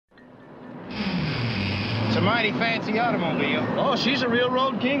a mighty fancy automobile. Oh, she's a real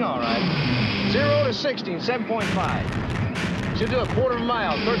road king, all right. 0 to 60 in 7.5. She'll do a quarter of a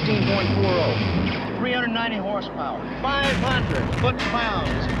mile, 13.40. 390 horsepower, 500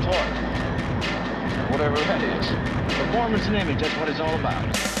 foot-pounds of torque. Whatever that is. Performance and image, that's what it's all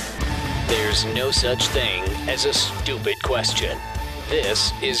about. There's no such thing as a stupid question.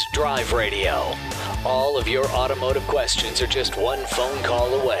 This is Drive Radio. All of your automotive questions are just one phone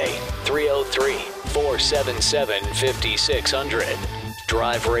call away. 303-477-5600.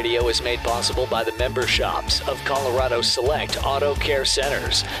 Drive Radio is made possible by the member shops of Colorado Select Auto Care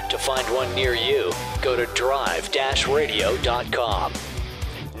Centers. To find one near you, go to drive-radio.com.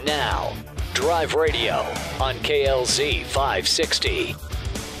 Now, Drive Radio on KLZ 560.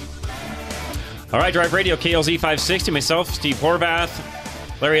 All right, Drive Radio, KLZ 560. Myself, Steve Horvath,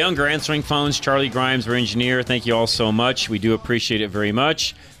 Larry Unger answering phones, Charlie Grimes, our engineer. Thank you all so much. We do appreciate it very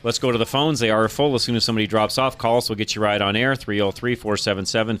much. Let's go to the phones. They are full. As soon as somebody drops off, call us. We'll get you right on air,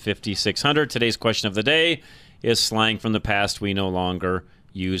 303-477-5600. Today's question of the day is slang from the past we no longer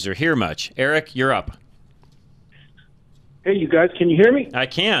use or hear much. Eric, you're up. Hey, you guys, can you hear me? I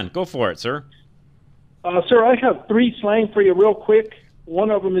can. Go for it, sir. Sir, I have 3 slang for you real quick.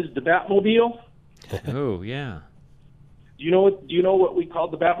 One of them is the Batmobile. Oh, yeah. Do you know what we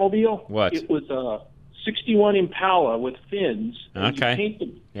called the Batmobile? What? It was a 61 Impala with fins. Okay.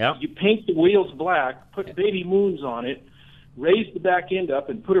 You paint the wheels black, put baby moons on it, raise the back end up,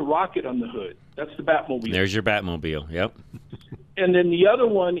 and put a rocket on the hood. That's the Batmobile. There's your Batmobile. Yep. And then the other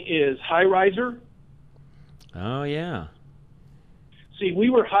one is high riser. Oh, yeah. See, we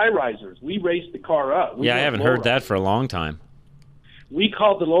were high risers. We raised the car up. I haven't heard that for a long time. We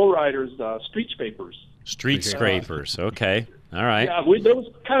called the lowriders street scrapers. Street scrapers. Okay. All right. Yeah, there was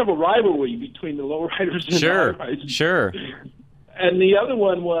kind of a rivalry between the lowriders and the high risers. Sure. And the other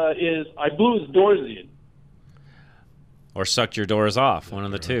one is I blew his doors in. Or sucked your doors off. One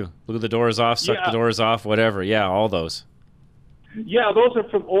of the two. Blew the doors off, sucked the doors off, whatever. Yeah, all those. Yeah, those are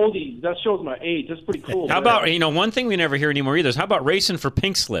from oldies. That shows my age. That's pretty cool. How about, one thing we never hear anymore either is how about racing for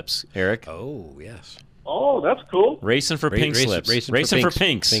pink slips, Eric? Oh, yes. Oh, that's cool. Racing for pink slips. Racing for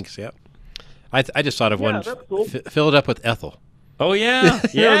pinks. Pinks, yep. I just thought of one. That's cool. Fill it up with ethyl. Oh, yeah.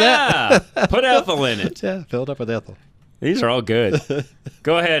 Yeah. Put ethyl in it. Yeah, fill it up with ethyl. These are all good.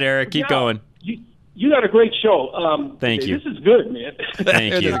 Go ahead, Eric. Keep going. You got a great show. Thank you. This is good, man.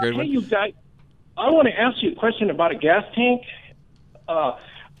 Thank you. Hey, you guys, I want to ask you a question about a gas tank. I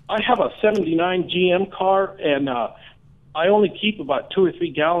have a 79 GM car, and I only keep about 2 or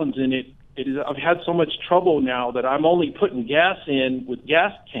 3 gallons in it. I've had so much trouble now that I'm only putting gas in with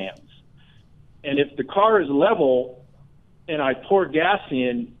gas cans. And if the car is level and I pour gas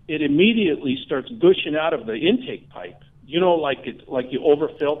in, it immediately starts gushing out of the intake pipe. Like you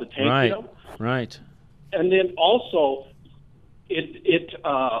overfill the tank. Right. Right. And then also,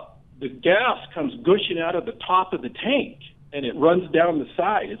 the gas comes gushing out of the top of the tank, and it runs down the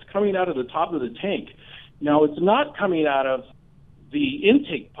side. It's coming out of the top of the tank. Now, it's not coming out of the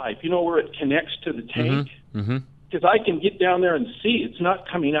intake pipe, where it connects to the tank. Mm-hmm. Because I can get down there and see it's not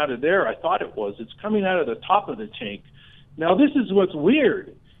coming out of there. I thought it was. It's coming out of the top of the tank. Now, this is what's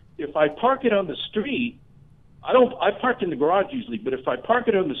weird. If I park it on the street, I park in the garage usually, but if I park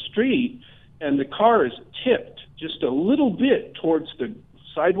it on the street and the car is tipped just a little bit towards the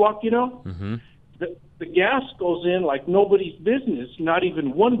sidewalk, mm-hmm. the gas goes in like nobody's business. Not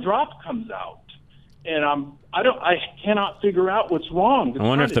even one drop comes out. And I cannot figure out what's wrong. I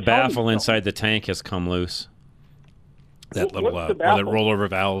wonder if the baffle inside the tank has come loose. That little rollover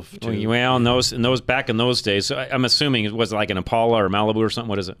valve. Well, back in those days, I'm assuming it was like an Impala or Malibu or something.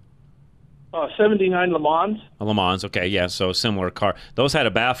 What is it? 79 Le Mans. A Le Mans. Okay, yeah. So similar car. Those had a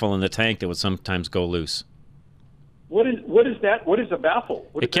baffle in the tank that would sometimes go loose. What is that? What is a baffle?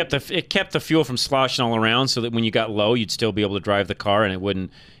 It kept the fuel from sloshing all around, so that when you got low, you'd still be able to drive the car, and it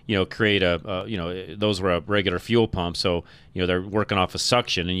wouldn't, create those were a regular fuel pump, so they're working off of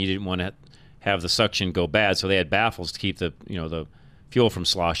suction, and you didn't want to have the suction go bad, so they had baffles to keep the fuel from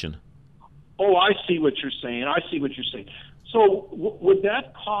sloshing. Oh, I see what you're saying. So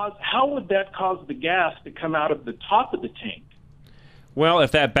how would that cause the gas to come out of the top of the tank? Well,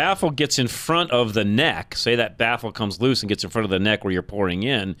 if that baffle gets in front of the neck, say that baffle comes loose and gets in front of the neck where you're pouring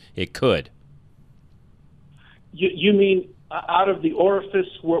in, it could. You mean out of the orifice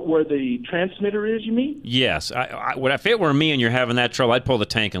where the transmitter is, you mean? Yes. If it were me and you're having that trouble, I'd pull the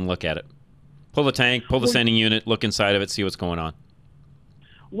tank and look at it. Pull the tank, pull the sending unit, look inside of it, see what's going on.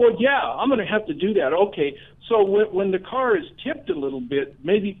 Well, yeah, I'm going to have to do that. Okay, so when the car is tipped a little bit,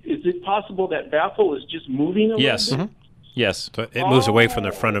 maybe is it possible that baffle is just moving a little bit? Mm-hmm. Yes. So it moves away from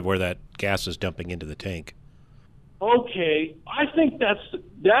the front of where that gas is dumping into the tank. Okay, I think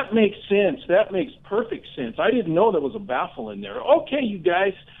that makes sense. That makes perfect sense. I didn't know there was a baffle in there. Okay, you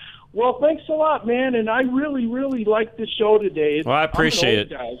guys. Well, thanks a lot, man, and I really, really like this show today. Well, I appreciate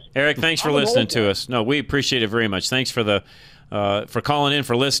it. Guy. Eric, thanks for listening to us. No, we appreciate it very much. Thanks for the for calling in,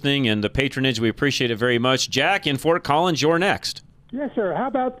 for listening, and the patronage. We appreciate it very much. Jack in Fort Collins, you're next. Yes, sir. How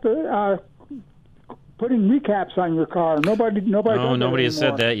about the putting recaps on your car? Nobody. No, nobody has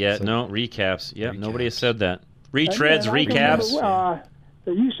said that yet. No, recaps. Yeah, nobody has said that. Retreads, recaps. Remember,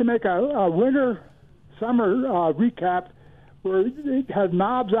 they used to make a winter, summer recap where it had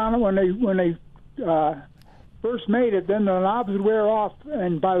knobs on it when they first made it. Then the knobs would wear off,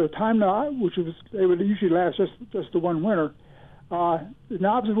 and by the time they would usually last just the one winter. The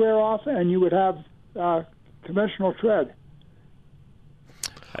knobs would wear off, and you would have conventional tread.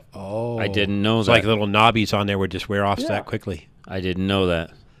 Oh, I didn't know it's that. like little knobbies on there would just wear off that quickly. I didn't know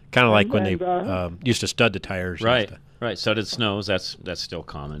that. Kind of like when they used to stud the tires. Right, right. Studded snows. That's still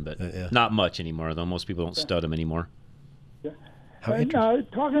common, but not much anymore. Though most people don't stud them anymore. Yeah. And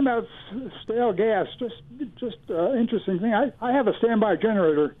talking about stale gas, just interesting thing. I have a standby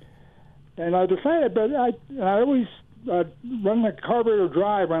generator, and I decided, but I always run the carburetor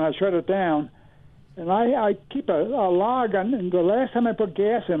dry when I shut it down. And I keep a log on, and the last time I put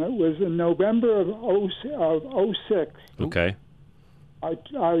gas in it was in November of 06. Okay. I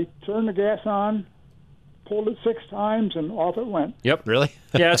turned the gas on, pulled it 6 times, and off it went. Yep. Really?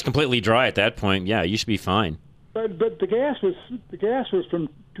 Yeah, it's completely dry at that point. Yeah, you should be fine. But the gas was from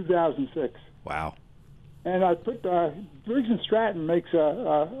 2006. Wow. And I put Briggs & Stratton makes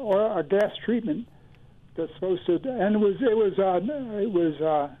a gas treatment that's supposed to, and it was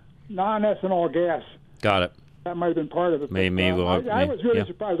non-ethanol gas. Got it. That might have been part of it. I was really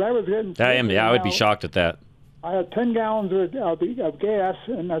surprised. I was getting. I would be shocked at that. I had 10 gallons of gas,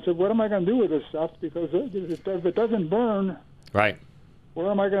 and I said, "What am I going to do with this stuff? Because if it doesn't burn, right? Where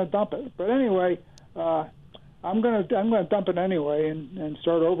am I going to dump it?" But anyway, I'm going to dump it anyway and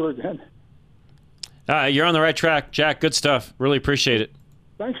start over again. You're on the right track, Jack. Good stuff. Really appreciate it.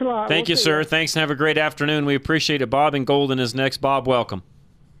 Thanks a lot. Thank you, sir. Thanks, and have a great afternoon. We appreciate it. Bob in Golden is next. Bob, welcome.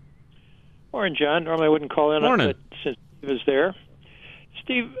 Morning, John. Normally I wouldn't call in, Morning. but since Steve is there.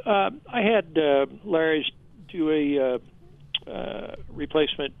 Steve, I had Larry's do a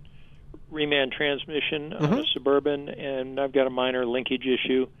replacement reman transmission on a Suburban, and I've got a minor linkage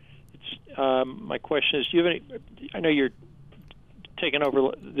issue. My question is, do you have any? I know you're taking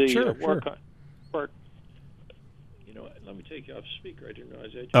over the work on work. You know, let me take you off speaker. I didn't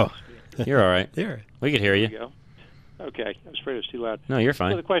realize that. You're all right. We could hear you. There you go. Okay, I was afraid it was too loud. No, you're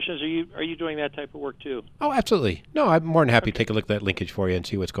fine. So the question is, are you doing that type of work too? Oh, absolutely. No, I'm more than happy to take a look at that linkage for you and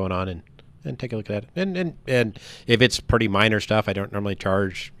see what's going on and take a look at it. And if it's pretty minor stuff, I don't normally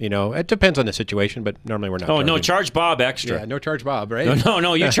charge. You know, it depends on the situation, but normally we're not. Oh, no, charge Bob extra. Yeah, no charge Bob, right?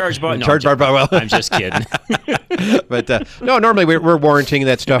 No, you charge Bob. No, charge Bob. Well, I'm just kidding. But no, normally we're warranting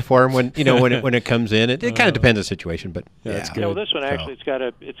that stuff for him when when it comes in. It kind of depends on the situation, but that's good. You know, this one actually it's got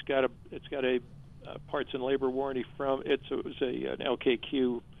a parts and labor warranty from it. So it was an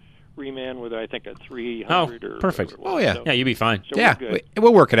LKQ reman with I think a 300. Oh, perfect. Oh yeah, yeah, you'll be fine. So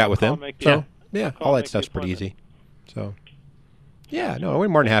we'll work it out with them. So all that stuff's pretty easy. So yeah, no, we're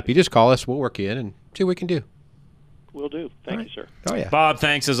more than happy. Just call us. We'll work you in and see what we can do. Will do. Thank you, sir. Oh yeah, Bob.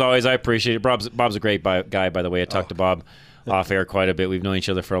 Thanks as always. I appreciate it. Bob's a great guy, by the way. I talked to Bob off air quite a bit. We've known each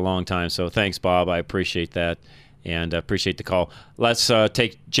other for a long time. So thanks, Bob. I appreciate that. And appreciate the call. Let's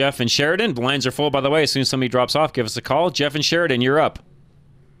take Jeff and Sheridan. The lines are full, by the way. As soon as somebody drops off, give us a call. Jeff and Sheridan, you're up.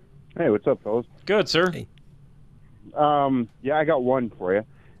 Hey, what's up, fellas? Good, sir. Hey. Yeah, I got one for you.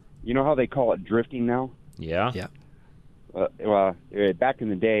 You know how they call it drifting now? Yeah. Well, back in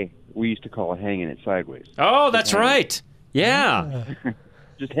the day, we used to call it hanging it sideways. Oh, that's right. Yeah.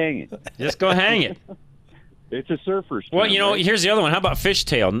 Just hang it. Just go hang it. It's a surfer's term. Well, you know, right? here's the other one. How about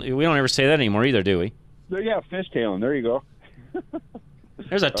fishtail? We don't ever say that anymore either, do we? Yeah, fishtailing. There you go.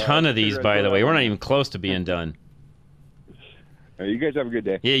 There's a ton of these, by the way. We're not even close to being done. You guys have a good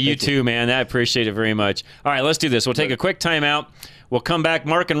day. Yeah, you too, man. I appreciate it very much. All right, let's do this. We'll take a quick timeout. We'll come back.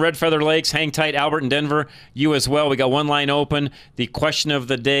 Mark in Red Feather Lakes. Hang tight, Albert in Denver. You as well. We got one line open. The question of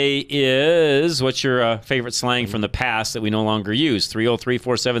the day is, what's your favorite slang from the past that we no longer use?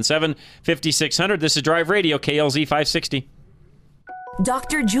 303-477-5600. This is Drive Radio, KLZ 560.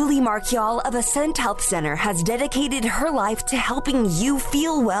 Dr. Julie Marchial of Ascent Health Center has dedicated her life to helping you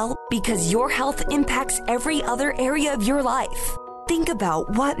feel well because your health impacts every other area of your life. Think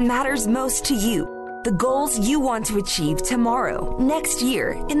about what matters most to you, the goals you want to achieve tomorrow, next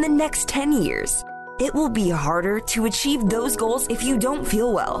year, in the next 10 years. It will be harder to achieve those goals if you don't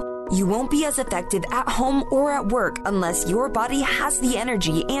feel well. You won't be as effective at home or at work unless your body has the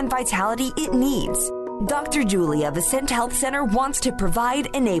energy and vitality it needs. Dr. Julie of Ascent Health Center wants to provide,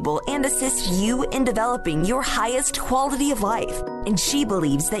 enable, and assist you in developing your highest quality of life. And she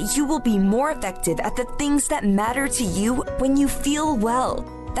believes that you will be more effective at the things that matter to you when you feel well.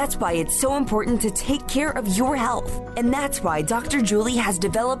 That's why it's so important to take care of your health. And that's why Dr. Julie has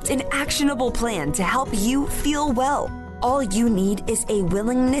developed an actionable plan to help you feel well. All you need is a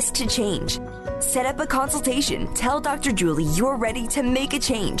willingness to change. Set up a consultation, tell Dr. Julie you're ready to make a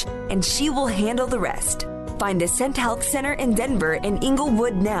change, and she will handle the rest. Find Ascent Health Center in Denver and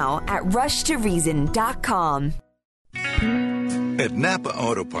Inglewood now at rushtoreason.com. At Napa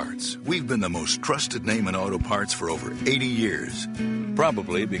Auto Parts, we've been the most trusted name in auto parts for over 80 years.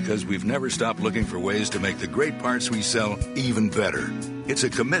 Probably because we've never stopped looking for ways to make the great parts we sell even better. It's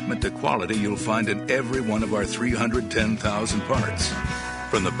a commitment to quality you'll find in every one of our 310,000 parts.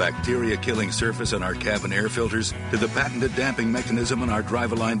 From the bacteria-killing surface on our cabin air filters, to the patented damping mechanism on our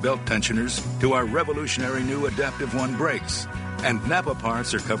drive-align belt tensioners, to our revolutionary new Adaptive One brakes. And Napa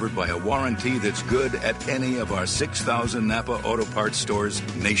parts are covered by a warranty that's good at any of our 6,000 Napa Auto Parts stores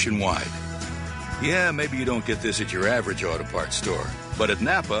nationwide. Yeah, maybe you don't get this at your average auto parts store, but at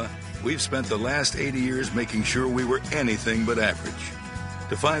Napa, we've spent the last 80 years making sure we were anything but average.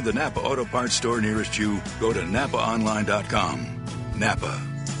 To find the Napa Auto Parts store nearest you, go to NapaOnline.com. Napa,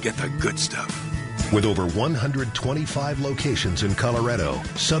 get the good stuff. With over 125 locations in Colorado,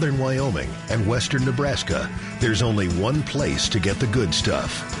 southern Wyoming, and western Nebraska, there's only one place to get the good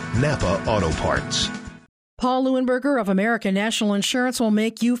stuff: Napa Auto Parts. Paul Leuenberger of American National Insurance will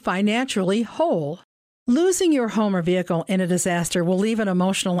make you financially whole. Losing your home or vehicle in a disaster will leave an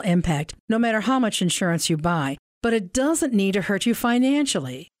emotional impact, no matter how much insurance you buy, but it doesn't need to hurt you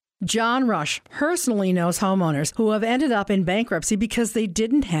financially. John Rush personally knows homeowners who have ended up in bankruptcy because they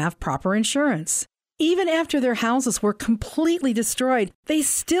didn't have proper insurance. Even after their houses were completely destroyed, they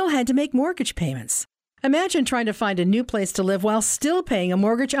still had to make mortgage payments. Imagine trying to find a new place to live while still paying a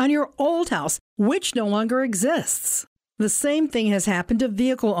mortgage on your old house, which no longer exists. The same thing has happened to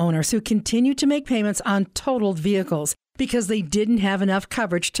vehicle owners who continue to make payments on totaled vehicles because they didn't have enough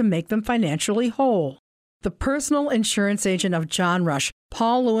coverage to make them financially whole. The personal insurance agent of John Rush,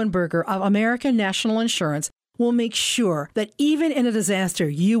 Paul Leuenberger of American National Insurance, will make sure that even in a disaster,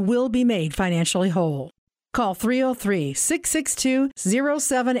 you will be made financially whole. Call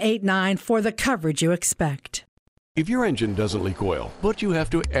 303-662-0789 for the coverage you expect. If your engine doesn't leak oil, but you have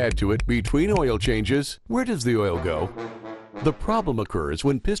to add to it between oil changes, where does the oil go? The problem occurs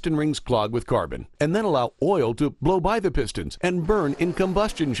when piston rings clog with carbon and then allow oil to blow by the pistons and burn in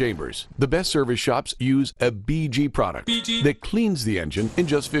combustion chambers. The best service shops use a BG product that cleans the engine in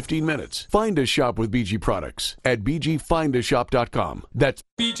just 15 minutes. Find a shop with BG products at bgfindashop.com. That's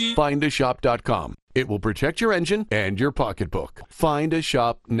bgfindashop.com. It will protect your engine and your pocketbook. Find a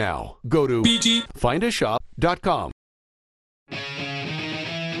shop now. Go to bgfindashop.com.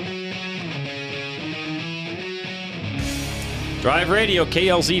 Drive Radio,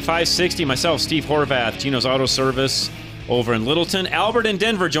 KLZ 560. Myself, Steve Horvath, Gino's Auto Service over in Littleton. Albert in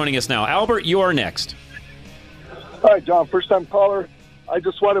Denver joining us now. Albert, you are next. Hi, John. First-time caller. I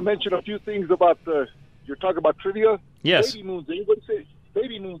just want to mention a few things about you're talking about trivia. Yes. Baby moons. Anybody say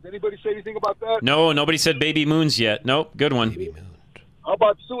baby moons? Anybody say anything about that? No, nobody said baby moons yet. Nope, good one. Baby moon. How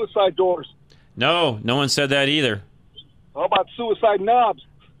about suicide doors? No, no one said that either. How about suicide knobs?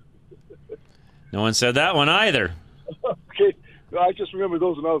 No one said that one either. Okay. I just remember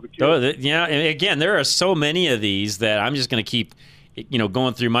those when I was a kid. Yeah, and again, there are so many of these that I'm just going to keep,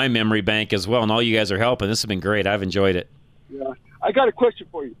 going through my memory bank as well. And all you guys are helping. This has been great. I've enjoyed it. Yeah, I got a question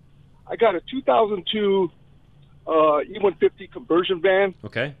for you. I got a 2002 E150 conversion van.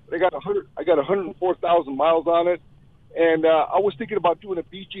 Okay. I got 104,000 miles on it, and I was thinking about doing a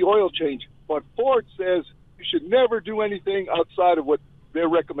BG oil change. But Ford says you should never do anything outside of what their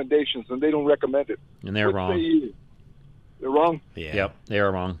recommendations, and they don't recommend it. And they're wrong. They're wrong? Yeah. Yep, they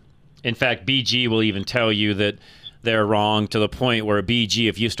are wrong. In fact, BG will even tell you that they're wrong to the point where BG,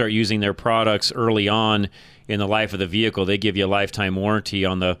 if you start using their products early on in the life of the vehicle, they give you a lifetime warranty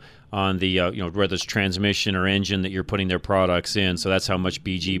on the whether it's transmission or engine that you're putting their products in. So that's how much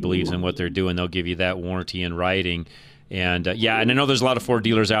BG believes in what they're doing. They'll give you that warranty in writing. And and I know there's a lot of Ford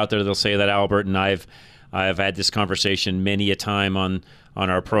dealers out there that'll say that, Albert, and I've had this conversation many a time on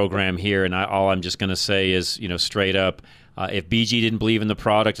our program here, and all I'm just going to say is, straight up, if BG didn't believe in the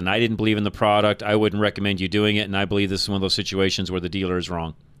product and I didn't believe in the product, I wouldn't recommend you doing it, and I believe this is one of those situations where the dealer is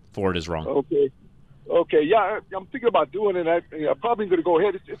wrong. Ford is wrong. Okay, yeah, I'm thinking about doing it. I'm probably going to go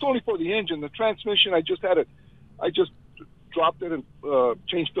ahead. It's only for the engine. The transmission, I just dropped it and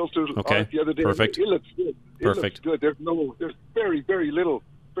changed filters on Okay. it the other day. Perfect. It looks good. It Perfect. looks good. There's very little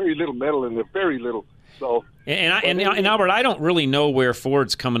metal in there. Very little. So. And Albert, I don't really know where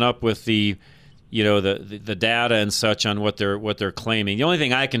Ford's coming up with the data and such on what they're claiming. The only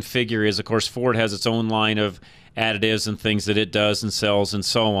thing I can figure is, of course, Ford has its own line of additives and things that it does and sells and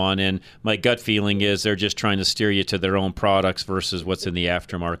so on. And my gut feeling is they're just trying to steer you to their own products versus what's in the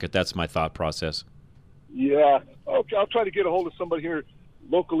aftermarket. That's my thought process. Yeah. Okay. I'll try to get a hold of somebody here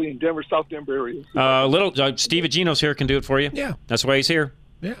locally in Denver, South Denver area. Steve Agino's here can do it for you. Yeah. That's why he's here.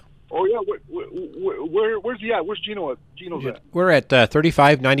 Yeah. Oh yeah. Where's he at? Where's Gino at? Gino's at? We're at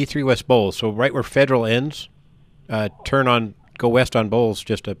 3593 West Bowles, so right where Federal ends. Go west on Bowles,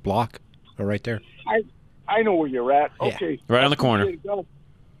 just a block, right there. I know where you're at. Yeah. Okay. Right on the corner.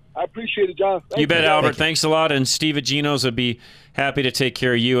 I appreciate it, John. You bet, Albert. Thanks a lot. And Steve at Geno's would be happy to take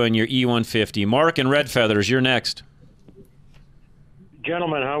care of you and your E150. Mark and Red Feathers, you're next.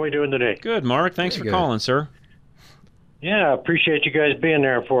 Gentlemen, how are we doing today? Good, Mark. Thanks for calling, sir. Yeah, appreciate you guys being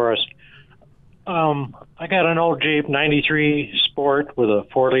there for us. I got an old Jeep 93 Sport with a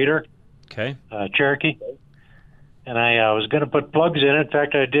 4-liter Cherokee. And I was going to put plugs in it. In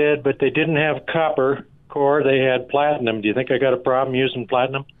fact, I did, but they didn't have copper core. They had platinum. Do you think I got a problem using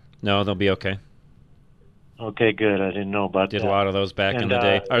platinum? No, they'll be okay. Okay, good. I didn't know about that. Did a lot of those back in the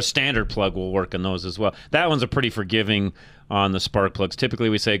day. Our standard plug will work in those as well. That one's a pretty forgiving on the spark plugs. Typically,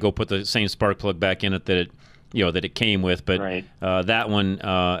 we say go put the same spark plug back in it that it came with. But that one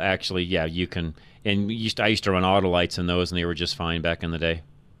actually, yeah, you can. And I used to run Autolites in those, and they were just fine back in the day.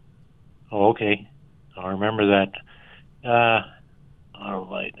 Oh, okay. I remember that.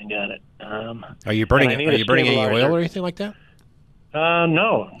 Autolite, I got it. Are you burning any oil or anything like that?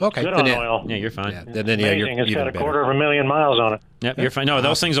 No. Okay. Good on oil. Yeah, you're fine. Yeah, amazing. It's got a 250,000 miles on it. Yep, you're fine. No,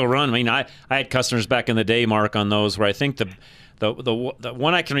 those things will run. I mean, I had customers back in the day, Mark, on those where I think the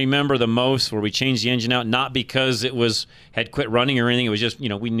one I can remember the most where we changed the engine out, not because it had quit running or anything. It was just,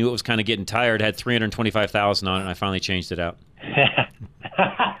 we knew it was kind of getting tired. It had 325,000 on it, and I finally changed it out.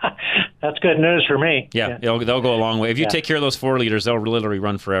 That's good news for me. Yeah. They'll go a long way. If you take care of those 4-liters, they'll literally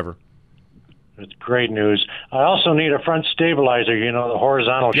run forever. It's great news. I also need a front stabilizer, the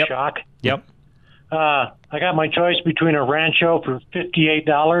horizontal shock. Yep. I got my choice between a Rancho for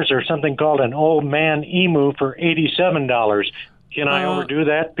 $58 or something called an Old Man Emu for $87. Can I overdo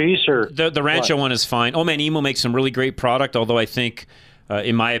that piece? Or the Rancho one is fine. Old Man Emu makes some really great product, although I think,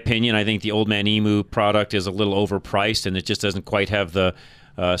 in my opinion, I think the Old Man Emu product is a little overpriced, and it just doesn't quite have the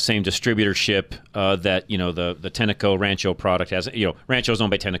same distributorship that the Tenneco Rancho product has. Rancho's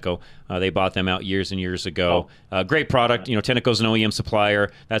owned by Tenneco. They bought them out years and years ago. Great product. Tenneco's an OEM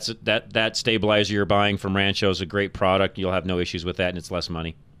supplier. That stabilizer you're buying from Rancho is a great product. You'll have no issues with that, and it's less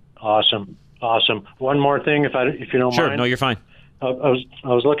money. Awesome. One more thing, if you don't mind. Sure. No, you're fine. I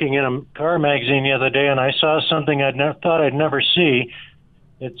was looking in a car magazine the other day, and I saw something thought I'd never see.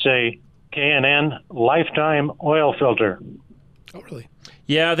 It's a K&N Lifetime oil filter. Oh, really?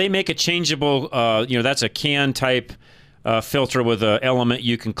 Yeah, they make a changeable, that's a can type filter with an element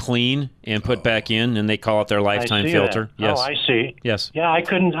you can clean and put back in, and they call it their lifetime filter. That. Yes. Oh, I see. Yes. Yeah, I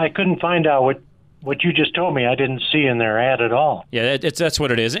couldn't find out what you just told me. I didn't see in their ad at all. Yeah, that's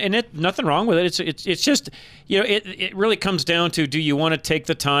what it is, and nothing wrong with it. It's just it really comes down to, do you want to take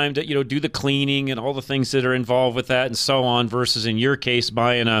the time to do the cleaning and all the things that are involved with that and so on, versus in your case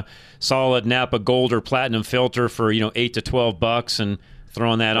buying a solid Napa Gold or Platinum filter for $8 to $12 and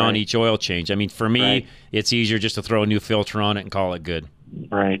throwing that on each oil change. I mean, for me, it's easier just to throw a new filter on it and call it good.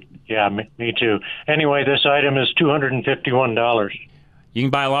 Right. Yeah, me too. Anyway, this item is $251. You can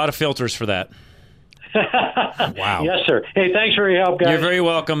buy a lot of filters for that. Wow. Yes, sir. Hey, thanks for your help, guys. You're very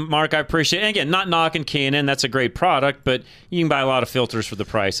welcome, Mark. I appreciate it. And again, not knocking K&N. That's a great product, but you can buy a lot of filters for the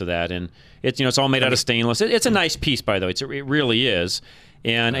price of that. And it's all made out of stainless. It's a nice piece, by the way. It really is.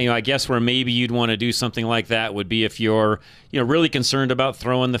 And I guess where maybe you'd want to do something like that would be if you're really concerned about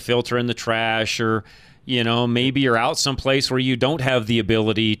throwing the filter in the trash, or maybe you're out someplace where you don't have the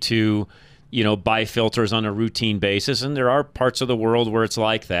ability to buy filters on a routine basis, and there are parts of the world where it's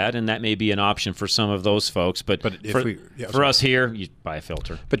like that, and that may be an option for some of those folks. But for us here, you buy a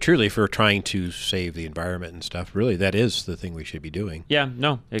filter. But truly, if we're trying to save the environment and stuff, really, that is the thing we should be doing. Yeah,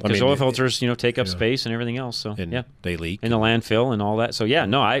 no, because oil filters, take up space and everything else. So and yeah, they leak in the landfill and all that. So yeah,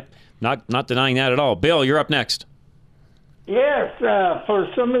 no, I'm not denying that at all. Bill, you're up next. Yes, for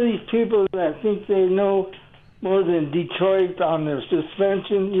some of these people that think they know more than Detroit on their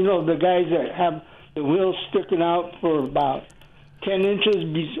suspension, the guys that have the wheels sticking out for about 10 inches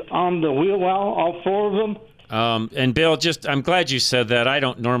on the wheel well, all four of them. And Bill, I'm glad you said that. I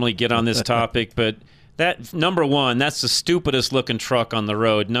don't normally get on this topic, but that number one, that's the stupidest looking truck on the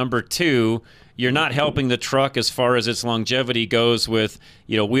road. Number two, you're not helping the truck as far as its longevity goes with,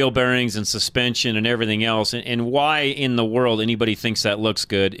 wheel bearings and suspension and everything else. And why in the world anybody thinks that looks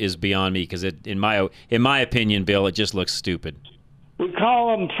good is beyond me, because in my opinion, Bill, it just looks stupid. We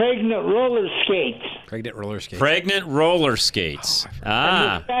call them pregnant roller skates. Pregnant roller skates. Pregnant roller skates.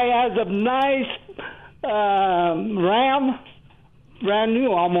 And this guy has a nice Ram, brand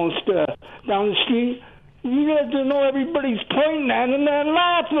new almost, down the street. You have to know everybody's pointing at him and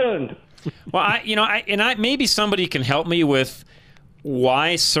laughing. Well, maybe somebody can help me with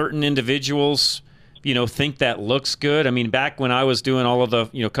why certain individuals, think that looks good. I mean, back when I was doing all of the,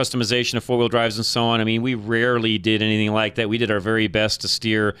 customization of four-wheel drives and so on, I mean, we rarely did anything like that. We did our very best to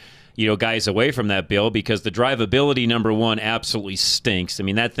steer, guys away from that, Bill, because the drivability, number one, absolutely stinks. I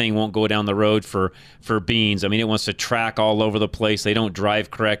mean, that thing won't go down the road for beans. I mean, it wants to track all over the place. They don't drive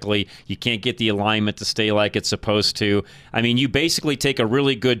correctly. You can't get the alignment to stay like it's supposed to. I mean, you basically take a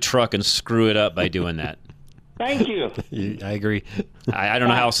really good truck and screw it up by doing that. Thank you. I agree. I don't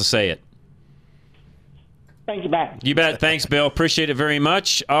know how else to say it. Thank you, Matt. You bet. Thanks, Bill. Appreciate it very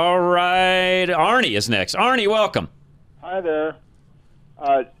much. All right. Arnie is next. Arnie, welcome. Hi there.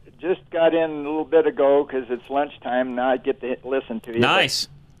 Just got in a little bit ago because it's lunchtime. Now I get to listen to you. Nice.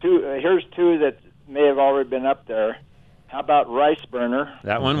 Here's two that may have already been up there. How about Rice Burner?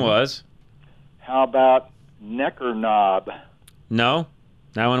 That one was. How about Necker Knob? No,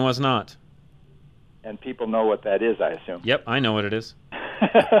 that one was not. And people know what that is, I assume. Yep, I know what it is.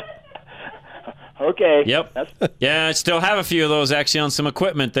 Okay. Yep. Yeah, I still have a few of those actually on some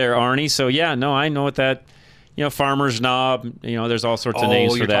equipment there, Arnie. So, yeah, no, I know what that, farmer's knob, there's all sorts of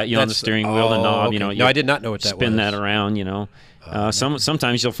names for that. On the steering wheel, the knob, okay. No, I did not know what that was. Spin that around,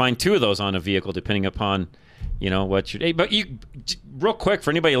 Sometimes you'll find two of those on a vehicle depending upon, what you. Hey, but real quick,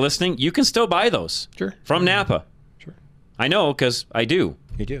 for anybody listening, you can still buy those. Sure. From Napa. Sure. I know because I do.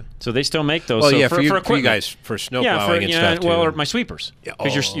 You do. So they still make those. Well, so yeah, for you guys, for snow plowing and stuff, too. Well, or my sweepers.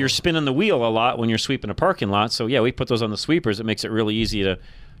 Because you're spinning the wheel a lot when you're sweeping a parking lot. So, yeah, we put those on the sweepers. It makes it really easy to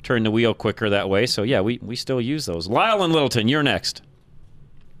turn the wheel quicker that way. So, yeah, we still use those. Lyle in Littleton, you're next.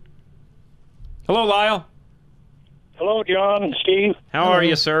 Hello, Lyle. Hello, John and Steve. How are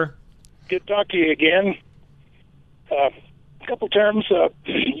you, sir? Good to talk to you again. A couple terms.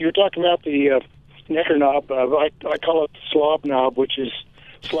 You were talking about the Necker knob. I call it the slob knob, which is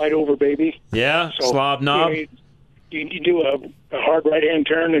slide over, baby. Yeah, so, slob knob. You do a hard right-hand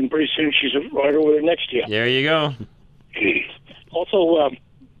turn, and pretty soon she's right over there next to you. There you go. Also,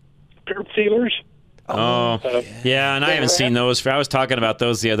 curb sealers. Yeah, and I haven't seen those. I was talking about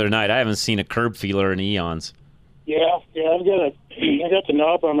those the other night. I haven't seen a curb feeler in eons. Yeah, I got the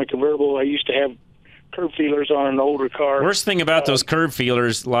knob on my convertible. I used to have curb feelers on an older car. Worst thing about those curb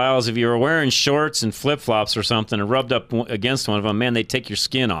feelers, Lyle, is if you were wearing shorts and flip-flops or something and rubbed up against one of them, man, they'd take your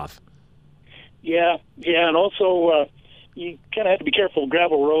skin off. Yeah, and also you kind of have to be careful of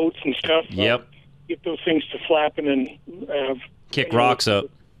gravel roads and stuff. Yep. Get those things to flapping and kick rocks up.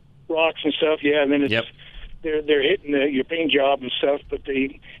 Rocks and stuff, yeah, and then it's they're hitting your paint job and stuff, but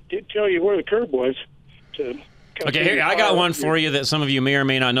they did tell you where the curb was. Okay, here I got one for you that some of you may or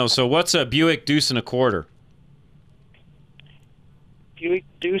may not know. So, what's a Buick Deuce and a quarter? Buick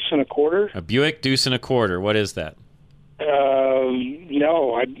Deuce and a quarter? A Buick Deuce and a quarter. What is that?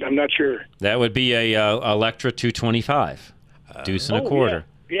 No, I'm not sure. That would be a Electra 225. Deuce and a quarter.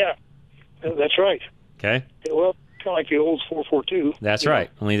 Yeah, that's right. Okay. Well, kind of like the old 442. That's right.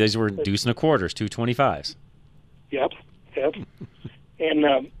 Only these were deuce and a quarters, 225s. Yep. And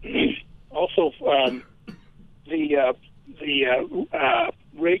also the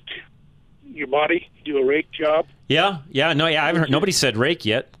rake your body, do a rake job. Yeah. No, I haven't heard. Nobody said rake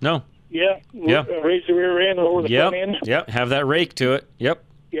yet. No. Yeah. Raise the rear end over the front end. Yep. Have that rake to it. Yep.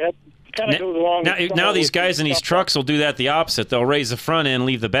 Kind of goes along. Now these guys in these trucks will do that the opposite. They'll raise the front end,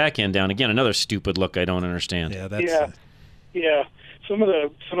 leave the back end down. Again, another stupid look I don't understand. Yeah. Some of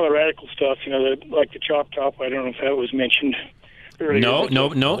the radical stuff, like the chop top. I don't know if that was mentioned earlier.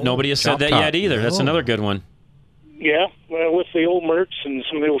 No. Nobody has said that yet either. That's another good one. Yeah. Well, with the old Mercs and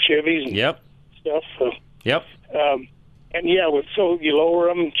some of the old Chevys and stuff. So. Yep. And so you lower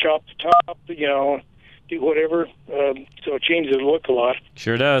them, chop the top, do whatever. So it changes the look a lot.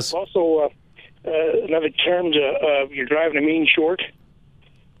 Sure does. Also, another term, you're driving a mean short.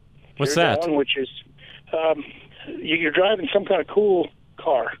 What's that? One, which is you're driving some kind of cool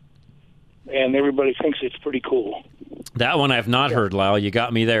car, and everybody thinks it's pretty cool. That one I've not heard, Lyle. You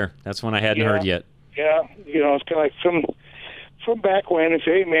got me there. That's one I hadn't heard yet. Yeah, it's kind of like from back when it's,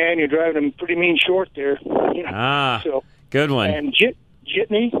 hey, man, you're driving a pretty mean short there. Good one. And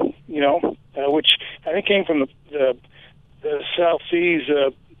jitney, which I think came from the South Seas,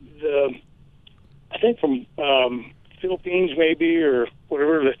 I think from Philippines maybe, or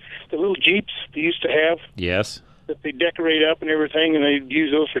whatever, the little Jeeps they used to have. Yes. That they decorate up and everything, and they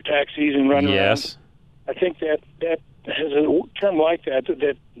use those for taxis and run around. Yes. I think that has a term like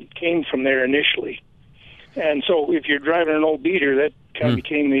that came from there initially. And so if you're driving an old beater, that kind of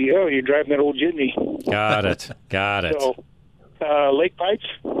became you're driving that old jitney. Got it. So, lake pipes?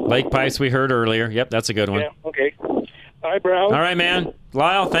 Lake pipes we heard earlier. Yep, that's a good one. Yeah, okay. Eyebrows. All right, man.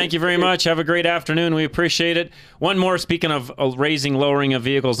 Lyle, thank you very much. Have a great afternoon. We appreciate it. One more, speaking of raising, lowering of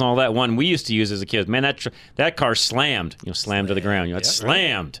vehicles and all that, one we used to use as a kid. Man, that car slammed. Slammed to the ground. It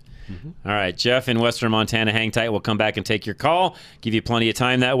slammed. Mm-hmm. All right, Jeff in Western Montana, hang tight. We'll come back and take your call. Give you plenty of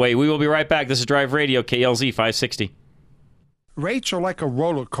time that way. We will be right back. This is Drive Radio, KLZ 560. Rates are like a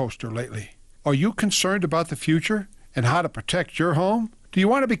roller coaster lately. Are you concerned about the future and how to protect your home? Do you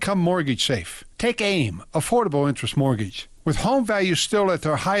want to become mortgage safe? Take AIM, Affordable Interest Mortgage. With home values still at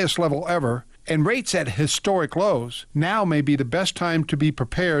their highest level ever and rates at historic lows, now may be the best time to be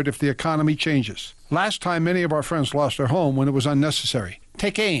prepared if the economy changes. Last time, many of our friends lost their home when it was unnecessary.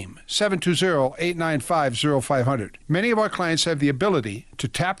 Take AIM, 720-895-0500. Many of our clients have the ability to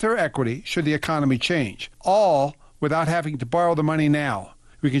tap their equity should the economy change, all without having to borrow the money now.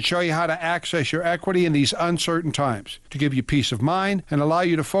 We can show you how to access your equity in these uncertain times to give you peace of mind and allow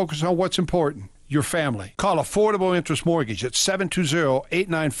you to focus on what's important, your family. Call Affordable Interest Mortgage at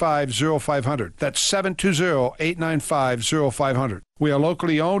 720-895-0500. That's 720-895-0500. We are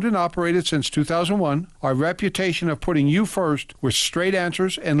locally owned and operated since 2001. Our reputation of putting you first with straight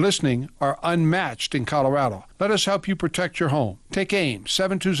answers and listening are unmatched in Colorado. Let us help you protect your home. Take AIM,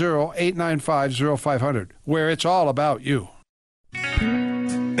 720-895-0500, where it's all about you.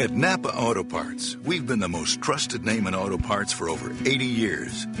 At Napa Auto Parts, we've been the most trusted name in auto parts for over 80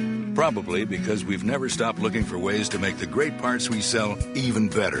 years. Probably because we've never stopped looking for ways to make the great parts we sell even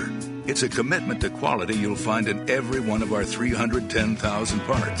better. It's a commitment to quality you'll find in every one of our 310,000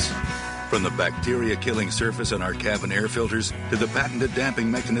 parts. From the bacteria-killing surface on our cabin air filters, to the patented damping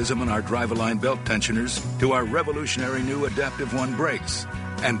mechanism on our drive-a-line belt tensioners, to our revolutionary new Adaptive One brakes.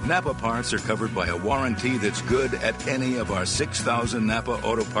 And Napa parts are covered by a warranty that's good at any of our 6,000 Napa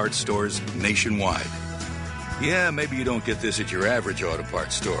Auto Parts stores nationwide. Yeah, maybe you don't get this at your average auto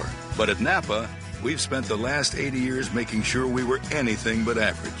parts store, but at Napa, we've spent the last 80 years making sure we were anything but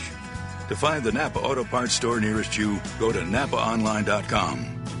average. To find the Napa Auto Parts store nearest you, go to NapaOnline.com.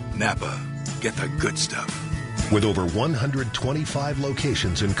 Napa, get the good stuff. With over 125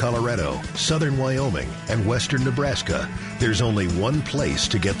 locations in Colorado, southern Wyoming, and western Nebraska, there's only one place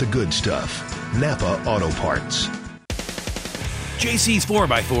to get the good stuff: Napa Auto Parts. JC's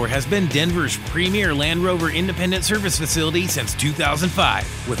 4x4 has been Denver's premier Land Rover independent service facility since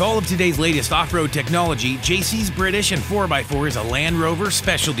 2005. With all of today's latest off-road technology, JC's British and 4x4 is a Land Rover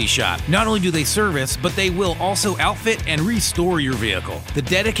specialty shop. Not only do they service, but they will also outfit and restore your vehicle. The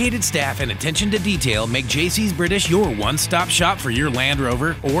dedicated staff and attention to detail make JC's British your one-stop shop for your Land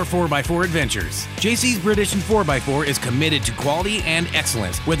Rover or 4x4 adventures. JC's British and 4x4 is committed to quality and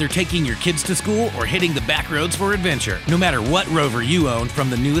excellence, whether taking your kids to school or hitting the back roads for adventure. No matter what Rover you own, from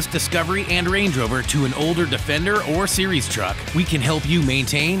the newest Discovery and Range Rover to an older Defender or Series truck, we can help you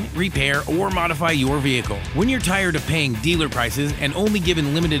maintain, repair, or modify your vehicle. When you're tired of paying dealer prices and only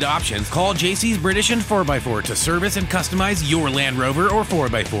given limited options, call JC's British and 4x4 to service and customize your Land Rover or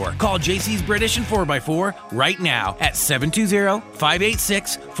 4x4. Call JC's British and 4x4 right now at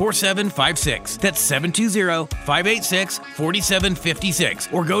 720-586-4756. That's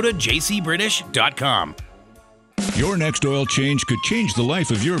 720-586-4756, or go to jcbritish.com. Your next oil change could change the life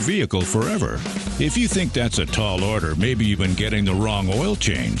of your vehicle forever. If you think that's a tall order, maybe you've been getting the wrong oil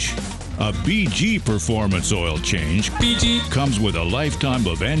change. A BG Performance oil change comes with a lifetime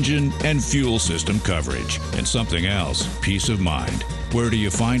of engine and fuel system coverage. And something else, peace of mind. Where do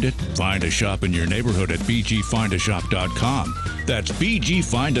you find it? Find a shop in your neighborhood at bgfindashop.com. That's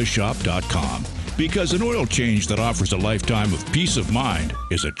bgfindashop.com. Because an oil change that offers a lifetime of peace of mind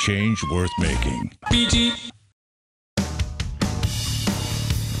is a change worth making. BG.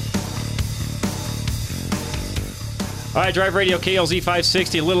 All right, Drive Radio, KLZ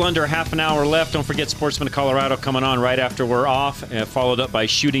 560, a little under half an hour left. Don't forget Sportsman of Colorado coming on right after we're off, followed up by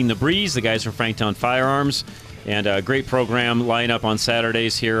Shooting the Breeze, the guys from Franktown Firearms, and a great program lineup on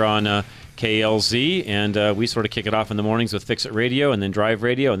Saturdays here on KLZ, and we sort of kick it off in the mornings with Fix It Radio, and then Drive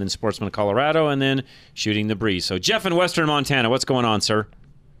Radio, and then Sportsman of Colorado, and then Shooting the Breeze. So Jeff in Western Montana, what's going on, sir?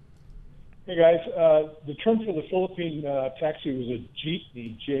 Hey, guys. The term for the Philippine taxi was a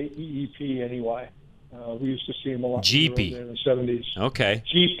jeepney, Jeepney. We used to see them a lot Jeepy. in the 70s. Okay.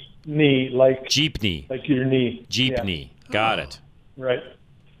 Jeep. knee, like Jeepney, like your knee. Jeepney, got it. Right.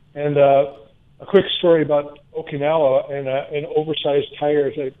 And a quick story about Okinawa and oversized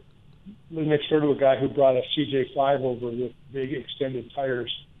tires. I live next door to a guy who brought a CJ5 over with big extended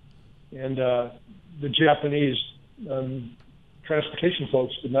tires, and the Japanese transportation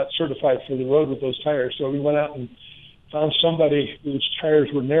folks were not certified for the road with those tires. So we went out and found somebody whose tires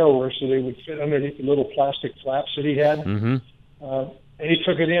were narrower so they would fit underneath the little plastic flaps that he had. Mm-hmm. And he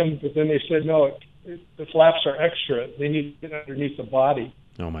took it in, but then they said, no, the flaps are extra. They need to get underneath the body.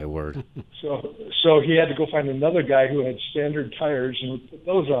 Oh, my word. So he had to go find another guy who had standard tires and would put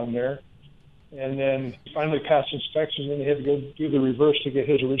those on there. And then finally passed inspection, and then he had to go do the reverse to get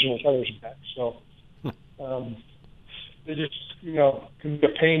his original tires back. So they just, can be a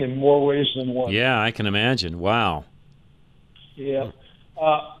pain in more ways than one. Yeah, I can imagine. Wow. Yeah.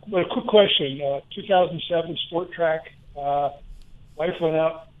 But a quick question. 2007 Sport Track. Wife went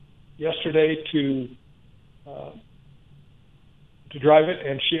out yesterday to drive it,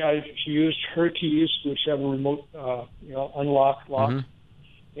 and she used her keys, which have a remote, unlock, lock,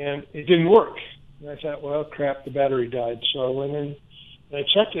 and it didn't work. And I thought, well, crap, the battery died. So I went in and I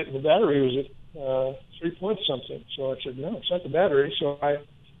checked it, and the battery was at 3 point something. So I said, no, it's not the battery. So I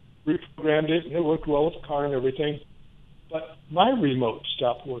reprogrammed it, and it worked well with the car and everything. But my remote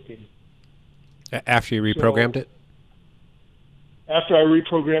stopped working. After you reprogrammed it? After I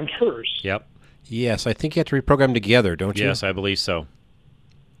reprogrammed hers. Yep. Yes, I think you have to reprogram together, don't you? Yes, I believe so.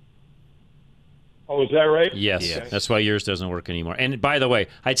 Oh, is that right? Yes. That's why yours doesn't work anymore. And by the way,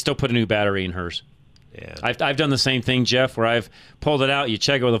 I'd still put a new battery in hers. Yeah. I've done the same thing, Jeff, where I've pulled it out, you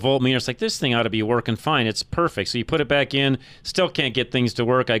check it with a voltmeter, it's like, this thing ought to be working fine. It's perfect. So you put it back in, still can't get things to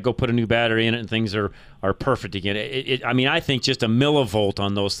work. I go put a new battery in it, and things are perfect again. I think just a millivolt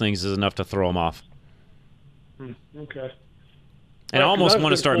on those things is enough to throw them off. Okay. And I almost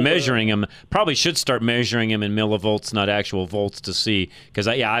want to start measuring them. Probably should start measuring them in millivolts, not actual volts, to see. Because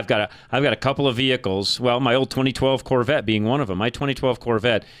I've got a couple of vehicles. Well, my old 2012 Corvette being one of them. My 2012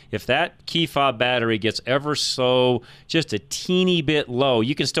 Corvette. If that key fob battery gets ever so just a teeny bit low,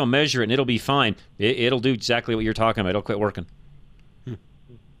 you can still measure it and it'll be fine. It'll do exactly what you're talking about. It'll quit working.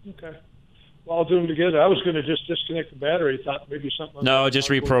 Okay. Well, I'll do them together. I was going to just disconnect the battery. Thought maybe something. No, just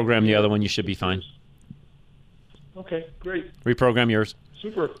reprogram the other one. You should be fine. Okay, great. Reprogram yours.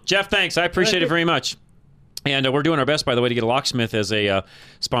 Super. Jeff, thanks. I appreciate it very much. And we're doing our best, by the way, to get a locksmith as a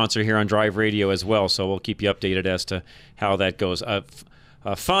sponsor here on Drive Radio as well. So we'll keep you updated as to how that goes.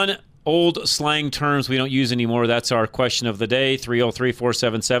 Fun old slang terms we don't use anymore. That's our question of the day.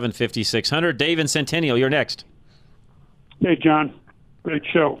 303-477-5600. Dave in Centennial, you're next. Hey, John. Great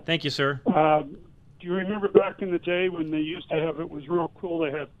show. Thank you, sir. Do you remember back in the day when they used to have, it was real cool,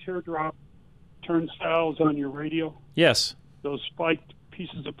 they had teardrop turnstiles on your radio? Yes. Those spiked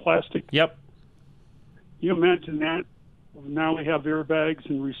pieces of plastic? Yep. You imagine that? Now we have airbags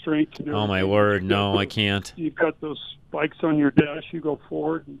and restraints and everything. Oh, my word. No, I can't. You've got those spikes on your dash. You go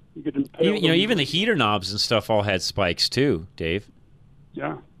forward and you get impaled. Even the heater knobs and stuff all had spikes too, Dave.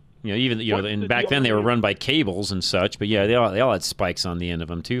 Yeah. And back then they were run by cables and such, but yeah, they all had spikes on the end of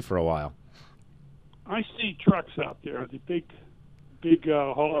them too for a while. I see trucks out there, the big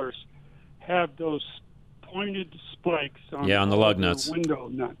haulers, have those pointed spikes on the lug nuts, window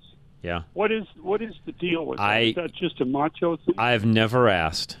nuts. Yeah. What is the deal with that? Is that just a macho thing? I've never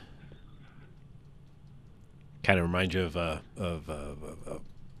asked. Kind of reminds you of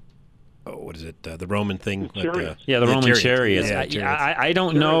what is it? The Roman thing. The Roman chariot. I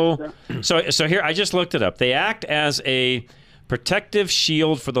don't know. So here, I just looked it up. They act as a protective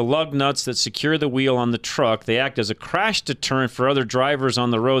shield for the lug nuts that secure the wheel on the truck. They act as a crash deterrent for other drivers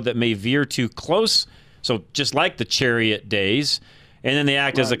on the road that may veer too close. So just like the chariot days. And then they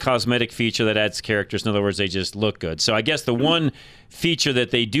act as a cosmetic feature that adds characters. In other words, they just look good. So I guess the one feature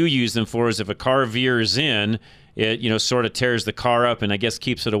that they do use them for is if a car veers in, it sort of tears the car up and I guess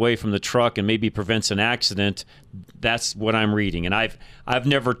keeps it away from the truck and maybe prevents an accident. That's what I'm reading. And I've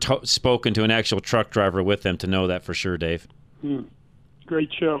never spoken to an actual truck driver with them to know that for sure, Dave.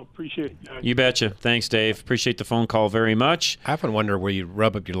 Great show. Appreciate it, guys. You betcha. Thanks, Dave. Appreciate the phone call very much. I often wonder where you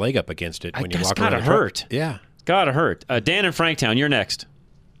rub up your leg up against it when you walk around. That's gotta hurt. Yeah. Gotta hurt. Dan in Franktown, you're next.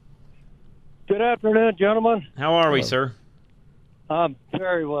 Good afternoon, gentlemen. How are we, sir? I'm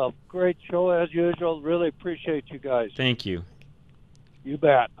very well. Great show as usual. Really appreciate you guys. Thank you. You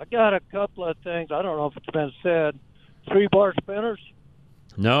bet. I got a couple of things. I don't know if it's been said. 3-bar spinners?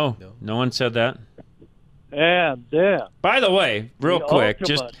 No one said that. And then, by the way, real quick,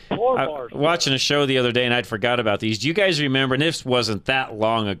 just watching a show the other day and I'd forgot about these. Do you guys remember, and this wasn't that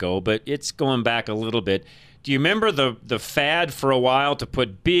long ago, but it's going back a little bit, Do you remember the fad for a while to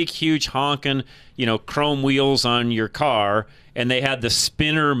put big, huge honking, chrome wheels on your car, and they had the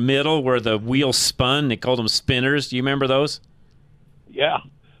spinner middle where the wheels spun? They called them spinners. Do you remember those? Yeah.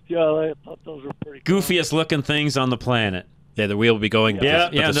 I thought those were pretty cool. Goofiest looking things on the planet. Yeah, the wheel would be going. Yeah,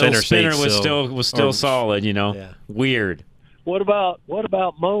 but the the center spinner state was still solid. Weird. What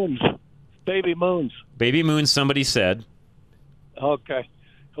about moons? Baby moons. Baby moons. Somebody said. Okay.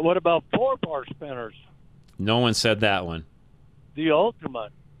 So what about 4-bar spinners? No one said that one. The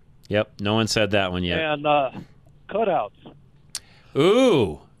ultimate. Yep, no one said that one yet. And cutouts.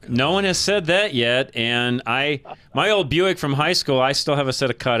 Ooh, no one has said that yet. And my old Buick from high school, I still have a set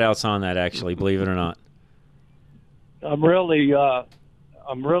of cutouts on that. Actually, believe it or not. I'm really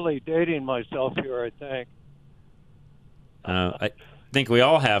dating myself here, I think. I think we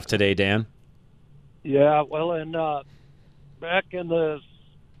all have today, Dan. Yeah, well, and back in the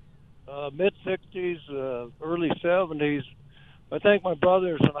mid-'60s, early '70s, I think my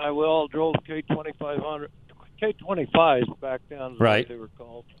brothers and I, we all drove K2500, K25s back then, is right. what they were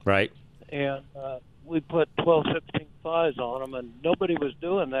called. Right. And we put 12/16/5s on them, and nobody was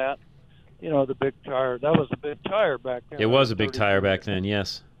doing that. The big tire. That was a big tire back then. It was a big tire back then,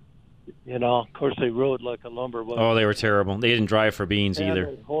 yes. Of course, they rode like a lumber wagon. Oh, they were terrible. They didn't drive for beans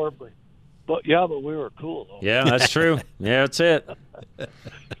either. Horribly. But we were cool, though. Yeah, that's true. Yeah, that's it.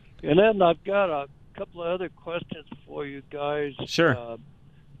 And then I've got a couple of other questions for you guys. Sure.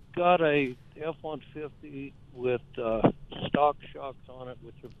 Got a F-150 with stock shocks on it,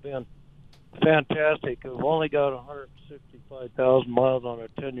 which have been fantastic. I've only got 165,000 miles on a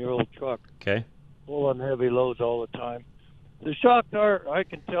 10-year-old truck. Okay. Pulling heavy loads all the time. The shocks I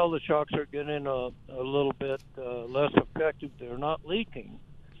can tell the shocks are getting a little bit less effective. They're not leaking.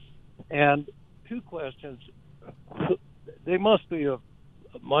 And 2 questions. They must be a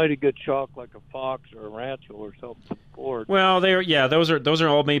mighty good shock like a Fox or a Rancho or something. Ford. Well, those are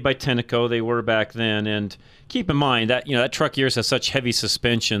all made by Tenneco. They were back then. And keep in mind that that truck of yours has such heavy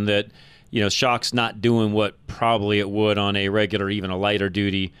suspension that shock's not doing what probably it would on a regular, even a lighter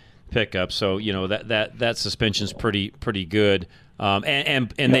duty pickup. So that suspension's pretty good.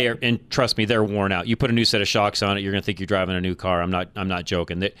 And they are, and trust me, they're worn out. You put a new set of shocks on it, you're gonna think you're driving a new car. I'm not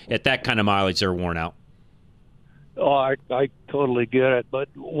joking. At that kind of mileage, they're worn out. Oh, I totally get it. But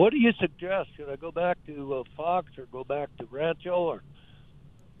what do you suggest? Should I go back to Fox or go back to Rancho or?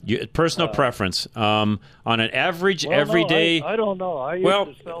 Personal preference. On an average everyday. I don't know. I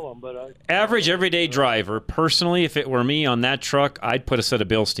used to sell them, but average everyday driver. Personally, if it were me on that truck, I'd put a set of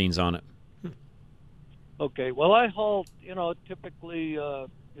Bilsteins on it. Okay. Well, I haul. Typically,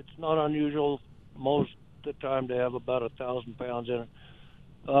 it's not unusual most of the time to have about 1,000 pounds in it.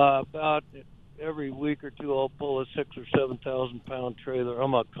 About every week or two, I'll pull a 6,000 or 7,000 pound trailer.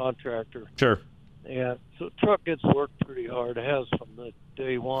 I'm a contractor. Sure. And so the truck gets worked pretty hard. It has from the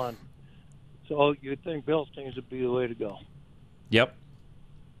day one. So you'd think Bilsteins would be the way to go. Yep.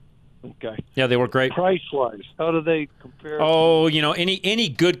 Okay. Yeah, they work great. Price-wise, how do they compare? Oh, any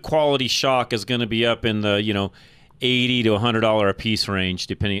good quality shock is going to be up in the $80 to $100 a piece range,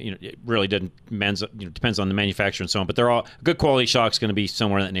 depending. It really depends on the manufacturer and so on. But they're all good quality shock's going to be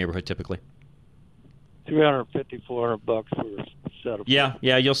somewhere in that neighborhood typically. $350, $400 for a set of. Yeah,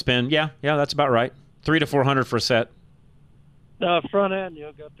 you'll spend. Yeah, that's about right. $300 to $400 for a set. Now, front end,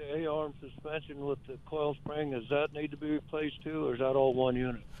 you got the A-arm suspension with the coil spring. Does that need to be replaced too, or is that all one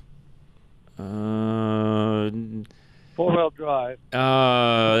unit? 4-wheel drive.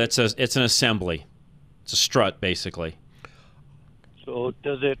 It's an assembly. It's a strut, basically. So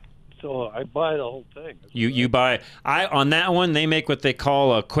does it? So I buy the whole thing. You buy. On that one, they make what they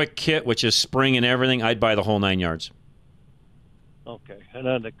call a quick kit, which is spring and everything. I'd buy the whole 9 yards. Okay, and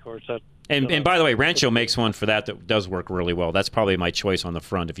then of course that. And by the way, Rancho makes one for that does work really well. That's probably my choice on the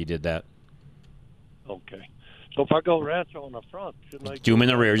front if you did that. Okay. So if I go Rancho on the front, shouldn't I do them in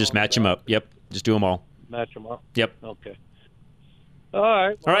the rear? Just match them up. Yep. Just do them all. Match them up. Yep. Okay. All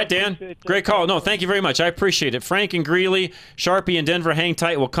right. All right, Dan. Great call. No, thank you very much. I appreciate it. Frank and Greeley, Sharpie in Denver, hang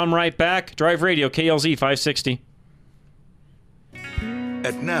tight. We'll come right back. Drive Radio, KLZ 560.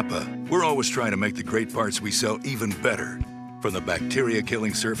 At Napa, we're always trying to make the great parts we sell even better. From the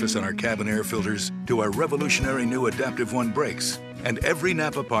bacteria-killing surface on our cabin air filters to our revolutionary new Adaptive One brakes. And every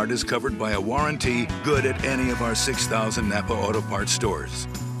Napa part is covered by a warranty good at any of our 6,000 Napa Auto Parts stores.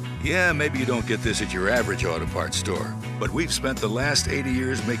 Yeah, maybe you don't get this at your average auto parts store, but we've spent the last 80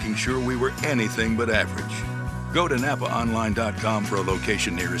 years making sure we were anything but average. Go to NapaOnline.com for a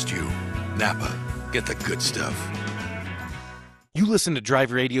location nearest you. Napa, get the good stuff. You listen to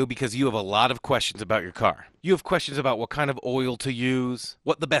Drive Radio because you have a lot of questions about your car. You have questions about what kind of oil to use,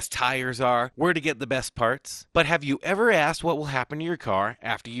 what the best tires are, where to get the best parts. But have you ever asked what will happen to your car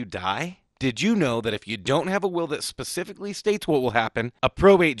after you die? Did you know that if you don't have a will that specifically states what will happen, a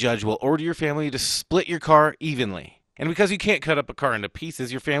probate judge will order your family to split your car evenly? And because you can't cut up a car into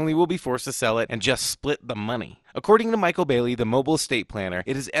pieces, your family will be forced to sell it and just split the money. According to Michael Bailey, the mobile estate planner,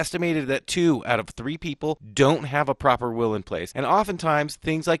 it is estimated that 2 out of 3 people don't have a proper will in place. And oftentimes,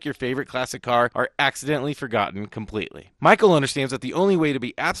 things like your favorite classic car are accidentally forgotten completely. Michael understands that the only way to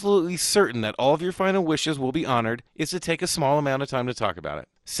be absolutely certain that all of your final wishes will be honored is to take a small amount of time to talk about it.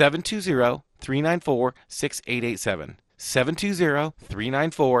 720-394-6887.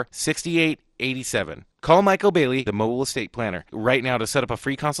 720-394-6887. Call Michael Bailey, the mobile estate planner, right now to set up a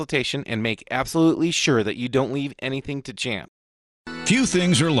free consultation and make absolutely sure that you don't leave anything to chance. Few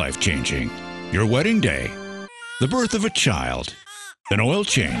things are life-changing. Your wedding day, the birth of a child, an oil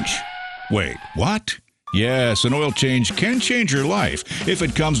change. Wait, what? Yes, an oil change can change your life if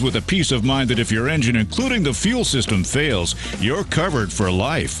it comes with a peace of mind that if your engine, including the fuel system, fails, you're covered for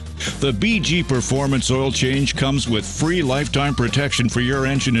life. The BG Performance Oil Change comes with free lifetime protection for your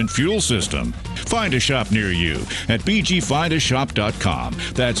engine and fuel system. Find a shop near you at bgfindashop.com.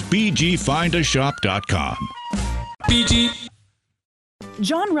 That's bgfindashop.com. BG.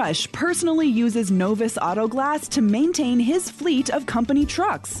 John Rush personally uses Novus Auto Glass to maintain his fleet of company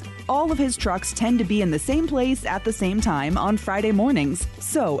trucks. All of his trucks tend to be in the same place at the same time on Friday mornings.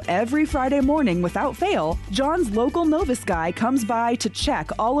 So every Friday morning, without fail, John's local Novus guy comes by to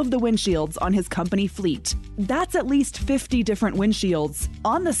check all of the windshields on his company fleet. That's at least 50 different windshields.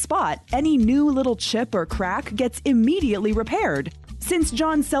 On the spot, any new little chip or crack gets immediately repaired. Since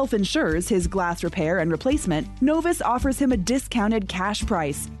John self-insures his glass repair and replacement, Novus offers him a discounted cash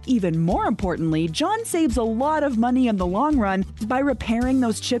price. Even more importantly, John saves a lot of money in the long run by repairing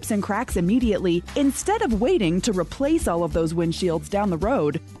those chips and cracks immediately instead of waiting to replace all of those windshields down the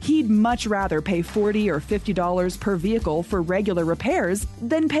road. He'd much rather pay $40 or $50 per vehicle for regular repairs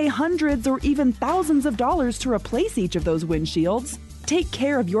than pay hundreds or even thousands of dollars to replace each of those windshields. Take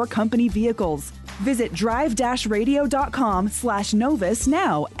care of your company vehicles. Visit drive-radio.com/Novus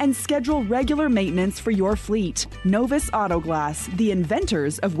now and schedule regular maintenance for your fleet. Novus Auto Glass, the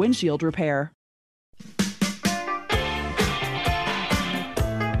inventors of windshield repair.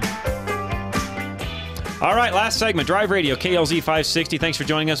 All right, last segment, Drive Radio, KLZ 560. Thanks for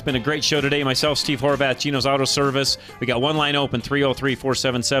joining us. Been a great show today. Myself, Steve Horvath, Gino's Auto Service. We got one line open,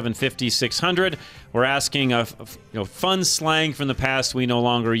 303-477-5600. We're asking fun slang from the past we no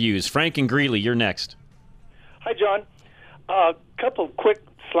longer use. Frank and Greeley, you're next. Hi, John. A couple of quick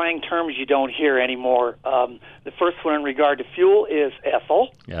slang terms you don't hear anymore. The first one in regard to fuel is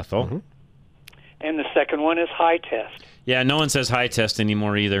ethyl. Ethyl. Mm-hmm. And the second one is high test. Yeah, no one says high test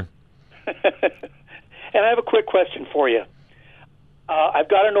anymore either. And I have a quick question for you. I've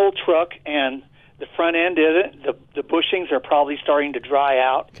got an old truck, and the front end of it, the bushings are probably starting to dry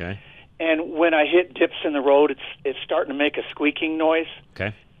out. Okay. And when I hit dips in the road, it's starting to make a squeaking noise.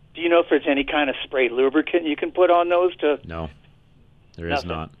 Okay. Do you know if there's any kind of spray lubricant you can put on those to? No, there is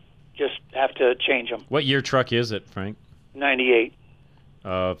not. Just have to change them. What year truck is it, Frank? 98.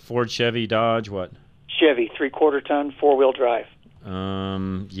 Ford, Chevy, Dodge, what? Chevy, 3/4 ton, 4-wheel drive.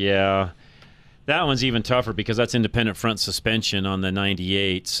 Yeah. That one's even tougher because that's independent front suspension on the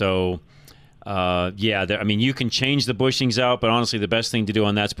 98. So, you can change the bushings out, but honestly, the best thing to do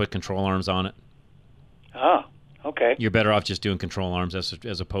on that is put control arms on it. Ah, okay. You're better off just doing control arms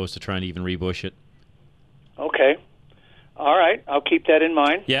as opposed to trying to even rebush it. Okay. All right. I'll keep that in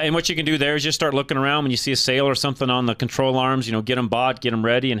mind. Yeah, and what you can do there is just start looking around when you see a sale or something on the control arms, get them bought, get them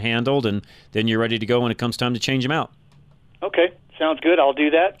ready and handled, and then you're ready to go when it comes time to change them out. Okay. Sounds good. I'll do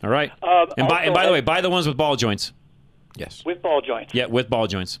that. All right. And by the way, buy the ones with ball joints. Yes. With ball joints. Yeah, with ball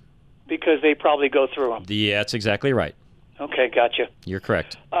joints. Because they probably go through them. Yeah, that's exactly right. Okay, gotcha. You're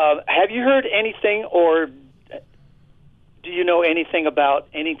correct. Have you heard anything, or do you know anything about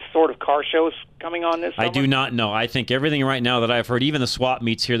any sort of car shows coming on this summer? I do not know. I think everything right now that I've heard, even the swap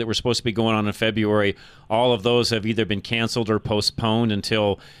meets here that were supposed to be going on in February, all of those have either been canceled or postponed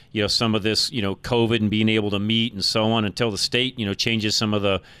until some of this COVID and being able to meet and so on, until the state changes some of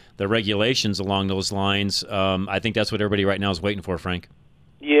the regulations along those lines. I think that's what everybody right now is waiting for, Frank.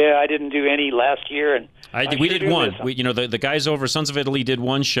 Yeah, I didn't do any last year, and we did one. The guys over Sons of Italy did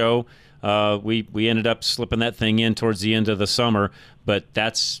one show. We ended up slipping that thing in towards the end of the summer, but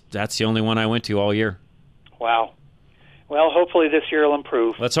that's the only one I went to all year. Wow. Well, hopefully this year will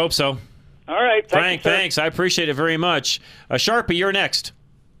improve. Let's hope so. All right, Frank. Thanks. I appreciate it very much. Sharpie, you're next.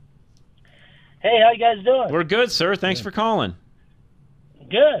 Hey, how you guys doing? We're good, sir. Thanks for calling.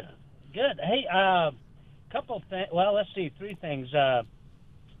 Good. Hey, couple things. Well, let's see, 3 things.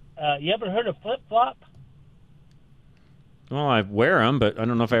 You ever heard of flip-flop? Well, I wear them, but I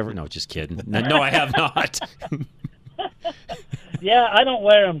don't know if I ever... No, just kidding. No, I have not. Yeah, I don't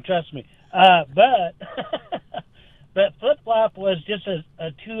wear them, trust me. But flip-flop was just a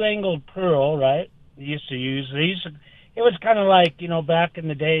 2-angled pearl, right? They used to use. It was kind of like, back in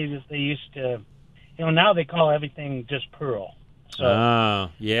the days they used to... now they call everything just pearl. So,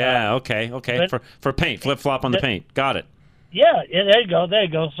 yeah, okay. But, for paint, flip-flop on the paint. Got it. Yeah, there you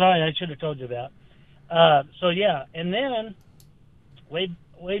go. Sorry, I should have told you that. So, yeah, and then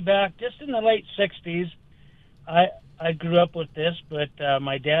way back, just in the late 60s, I grew up with this, but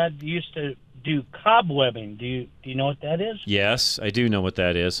my dad used to do cobwebbing. Do you know what that is? Yes, I do know what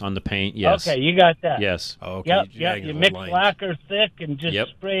that is. On the paint, yes. Okay, you got that. Yes. Okay. Yep. You mix lacquer thick and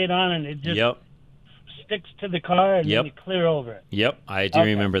just spray it on, and it just sticks to the car, and then you clear over it. Yep, I do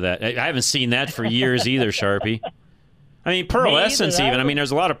remember that. I haven't seen that for years either, Sharpie. I mean, pearlescence even. I mean,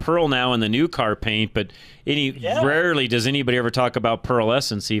 there's a lot of pearl now in the new car paint, but rarely does anybody ever talk about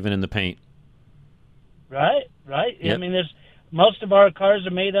pearlescence even in the paint. Right. Yep. I mean, most of our cars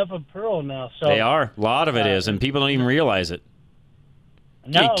are made up of pearl now. So they are. A lot of it is, and people don't even realize it.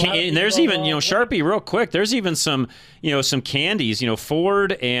 No, and there's even, Sharpie, real quick, there's even some candies,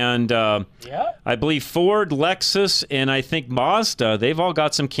 Ford and I believe Ford, Lexus, and I think Mazda, they've all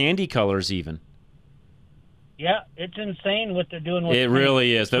got some candy colors even. Yeah, it's insane what they're doing with it.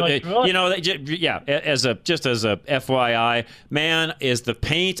 Really is. As a FYI, man, is the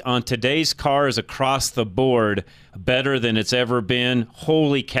paint on today's cars across the board better than it's ever been?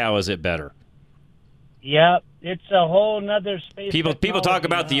 Holy cow, is it better? Yeah, it's a whole nother space. People talk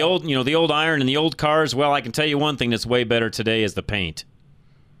about the old, the old iron and the old cars. Well, I can tell you one thing that's way better today is the paint.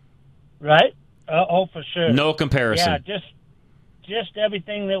 Right? Oh, for sure. No comparison. Yeah, just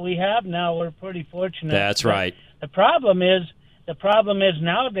everything that we have now, we're pretty fortunate. That's right. The problem is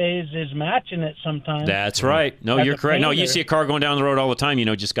nowadays is matching it sometimes. That's right. No, you're correct. No, you see a car going down the road all the time,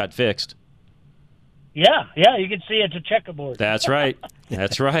 just got fixed. Yeah, you can see it's a checkerboard. That's right.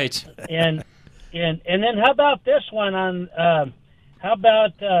 That's right. And then how about this one on? How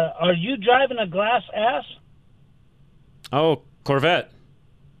about are you driving a glass ass? Oh, Corvette.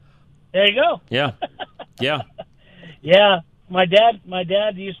 There you go. Yeah. Yeah. My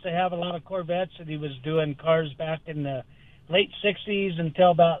dad used to have a lot of Corvettes, and he was doing cars back in the late 60s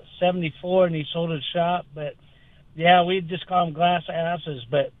until about 74, and he sold his shop. But, yeah, we'd just call them glass asses,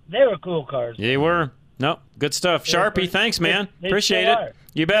 but they were cool cars. They were. No, good stuff. Sharpie, thanks, man. Appreciate it. Are.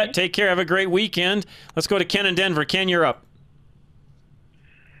 You bet. Take care. Have a great weekend. Let's go to Ken in Denver. Ken, you're up.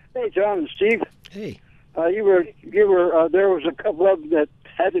 Hey, John and Steve. Hey. You were. There was a couple of them that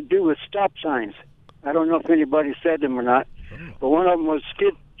had to do with stop signs. I don't know if anybody said them or not. But one of them was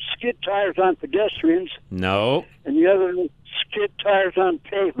skid tires on pedestrians. No. And the other was skid tires on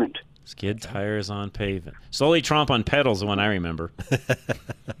pavement. Skid tires on pavement. Slowly Trump on pedals, the one I remember.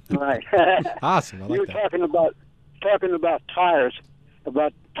 Right. Awesome. I like you were that. talking about tires,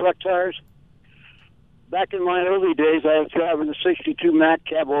 about truck tires. Back in my early days, I was driving a '62 Mack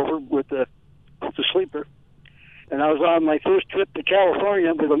cab over with the sleeper, and I was on my first trip to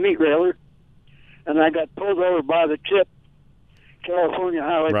California with a meat railer, and I got pulled over by the tip. California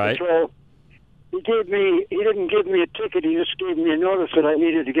Highway Patrol. He didn't give me a ticket. He just gave me a notice that I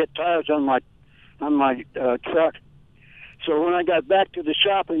needed to get tires on my truck. So when I got back to the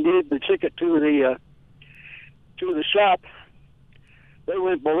shop and gave the ticket to the shop, they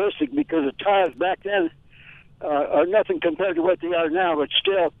went ballistic because the tires back then are nothing compared to what they are now. But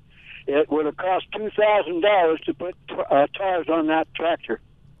still, it would have cost $2,000 to put tires on that tractor.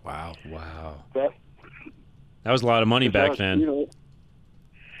 Wow. But, that was a lot of money back then.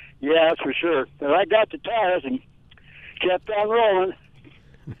 Yeah, that's for sure. But I got the tires and kept on rolling,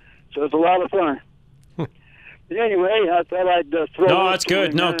 so it was a lot of fun. But anyway, I thought I'd throw. No, that's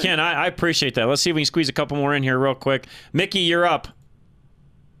good. No, Ken, I appreciate that. Let's see if we can squeeze a couple more in here real quick. Mickey, you're up.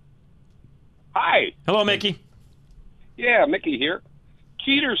 Hi. Hello, Mickey. Yeah, Mickey here.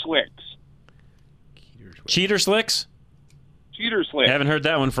 Cheater Slicks. Cheater Slicks? Cheater Slicks. Haven't heard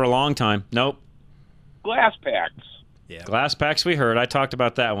that one for a long time. Nope. Glass packs. Yeah. Glass packs we heard. I talked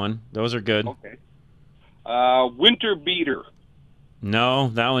about that one. Those are good. Okay. Winter beater. No,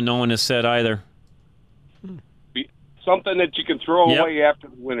 that one no one has said either. Something that you can throw away after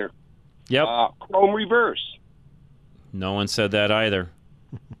the winter. Yep. Chrome reverse. No one said that either.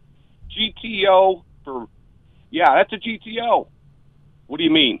 GTO for... Yeah, that's a GTO. What do you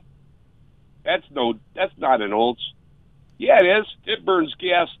mean? That's not an Olds. Yeah, it is. It burns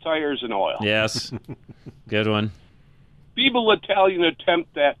gas, tires, and oil. Yes. Good one. feeble Italian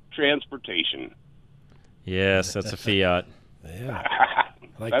attempt at transportation. Yes, that's a Fiat. Yeah.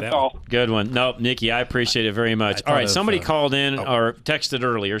 That's all. Good one. No, Nikki, I appreciate it very much. All right, somebody called in or texted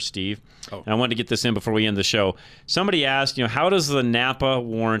earlier, Steve. And I wanted to get this in before we end the show. Somebody asked, how does the Napa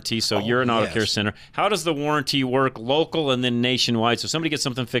warranty, so you're an auto care center, how does the warranty work local and then nationwide? So somebody gets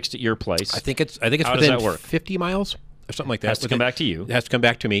something fixed at your place. I think it's how within does that work? 50 miles or something like that. It has to come back to you. It has to come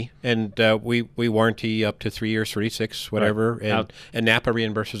back to me. And we warranty up to 3 years, 36, whatever. Right. And Napa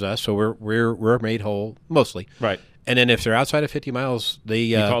reimburses us, so we're made whole mostly. Right. And then if they're outside of 50 miles,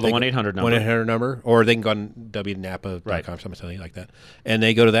 they call the 1-800 number. 1-800 number, or they can go on WNAPA.com, something like that. And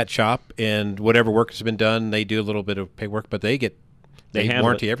they go to that shop, and whatever work has been done, they do a little bit of paperwork, but they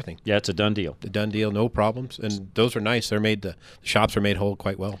warranty everything. Yeah, it's a done deal. A done deal, no problems. And those are nice. The shops are made whole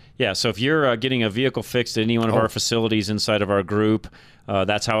quite well. Yeah, so if you're getting a vehicle fixed at any one of our facilities inside of our group,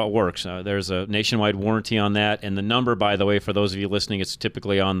 that's how it works. There's a nationwide warranty on that. And the number, by the way, for those of you listening, it's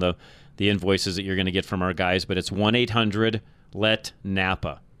typically on the invoices that you're going to get from our guys, but it's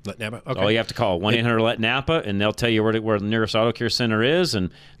 1-800-LET-NAPA. Let Napa? Okay. That's all you have to call, 1-800-LET-NAPA, and they'll tell you where the nearest auto care center is.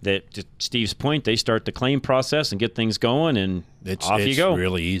 And to Steve's point, they start the claim process and get things going, and off you go. It's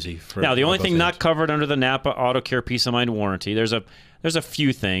really easy. Now, the only thing not covered under the Napa Auto Care Peace of Mind warranty, there's a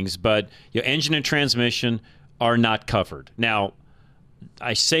few things, but your engine and transmission are not covered. Now,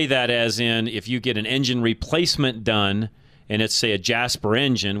 I say that as in if you get an engine replacement done and it's, say, a Jasper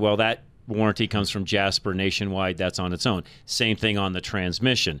engine, well, that warranty comes from Jasper nationwide. That's on its own. Same thing on the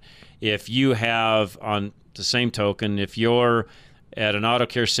transmission. If you have, on the same token, if you're at an auto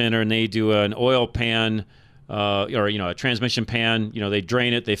care center and they do an oil pan or a transmission pan, they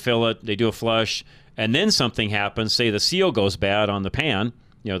drain it, they fill it, they do a flush, and then something happens, say the seal goes bad on the pan,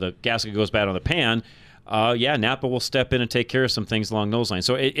 the gasket goes bad on the pan, Napa will step in and take care of some things along those lines.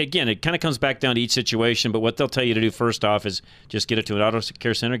 So, it kind of comes back down to each situation, but what they'll tell you to do first off is just get it to an auto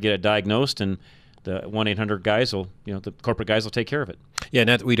care center, get it diagnosed, and the 1-800 guys will, the corporate guys will take care of it.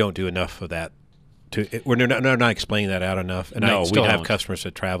 Yeah, we don't do enough of that. We're not explaining that out enough, and I still have customers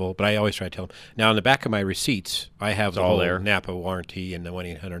that travel, but I always try to tell them. Now, on the back of my receipts, I have the whole Napa warranty and the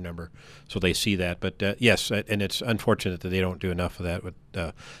 1-800 number, so they see that. But yes, and it's unfortunate that they don't do enough of that,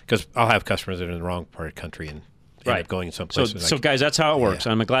 because I'll have customers that are in the wrong part of the country and end up going someplace. So guys, that's how it works.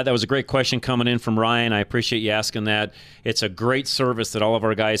 I'm glad that was a great question coming in from Ryan. I appreciate you asking that. It's a great service that all of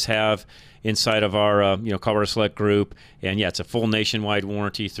our guys have inside of our Colorado Select group. And it's a full nationwide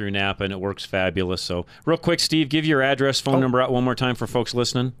warranty through Napa, and it works fabulous. So real quick, Steve, give your address, phone number out one more time for folks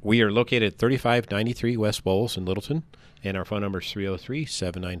listening. We are located at 3593 West Bowles in Littleton, and our phone number is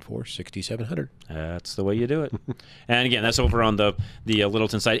 303-794-6700. That's the way you do it. And again, that's over on the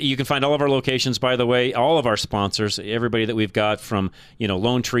Littleton side. You can find all of our locations, by the way, all of our sponsors, everybody that we've got from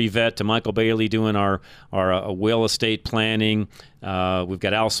Lone Tree Vet to Michael Bailey doing our will estate planning. We've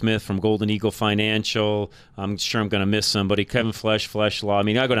got Al Smith from Golden Eagle Financial. I'm sure I'm going to miss somebody. Kevin Flesh Law. I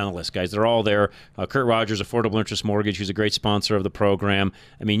mean, I go down the list, guys. They're all there. Kurt Rogers, Affordable Interest Mortgage, who's a great sponsor of the program.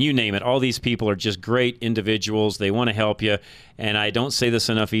 I mean, you name it. All these people are just great individuals. They want to help you. And I don't say this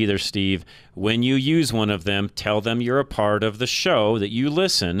enough either, Steve. When you use one of them, tell them you're a part of the show, that you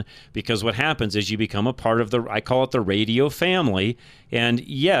listen, because what happens is you become a part of I call it the radio family. And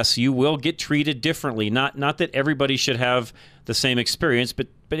yes, you will get treated differently. Not that everybody should have the same experience, but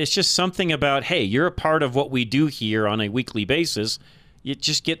it's just something about, hey, you're a part of what we do here on a weekly basis. It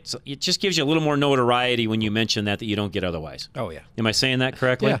just gives you a little more notoriety when you mention that you don't get otherwise. Oh, yeah. Am I saying that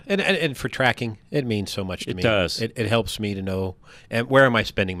correctly? Yeah, and for tracking, it means so much to me. It does. It helps me to know, and where am I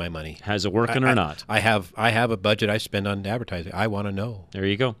spending my money? Is it working or not? I have a budget I spend on advertising. I want to know. There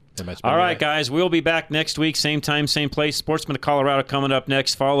you go. All right, guys, we'll be back next week, same time, same place. Sportsman of Colorado coming up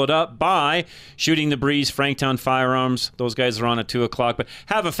next, followed up by Shooting the Breeze, Franktown Firearms. Those guys are on at 2 o'clock. But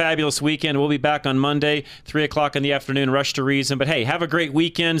have a fabulous weekend. We'll be back on Monday, 3 o'clock in the afternoon, Rush to Reason. But, hey, have a great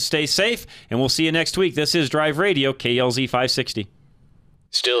weekend. Stay safe, and we'll see you next week. This is Drive Radio, KLZ 560.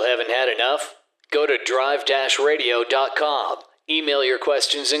 Still haven't had enough? Go to drive-radio.com. Email your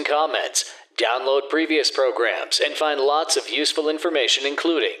questions and comments. Download previous programs and find lots of useful information,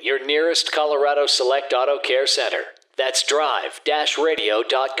 including your nearest Colorado Select Auto Care Center. That's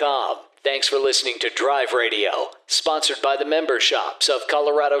drive-radio.com. Thanks for listening to Drive Radio, sponsored by the member shops of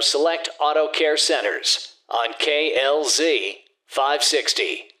Colorado Select Auto Care Centers on KLZ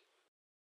 560.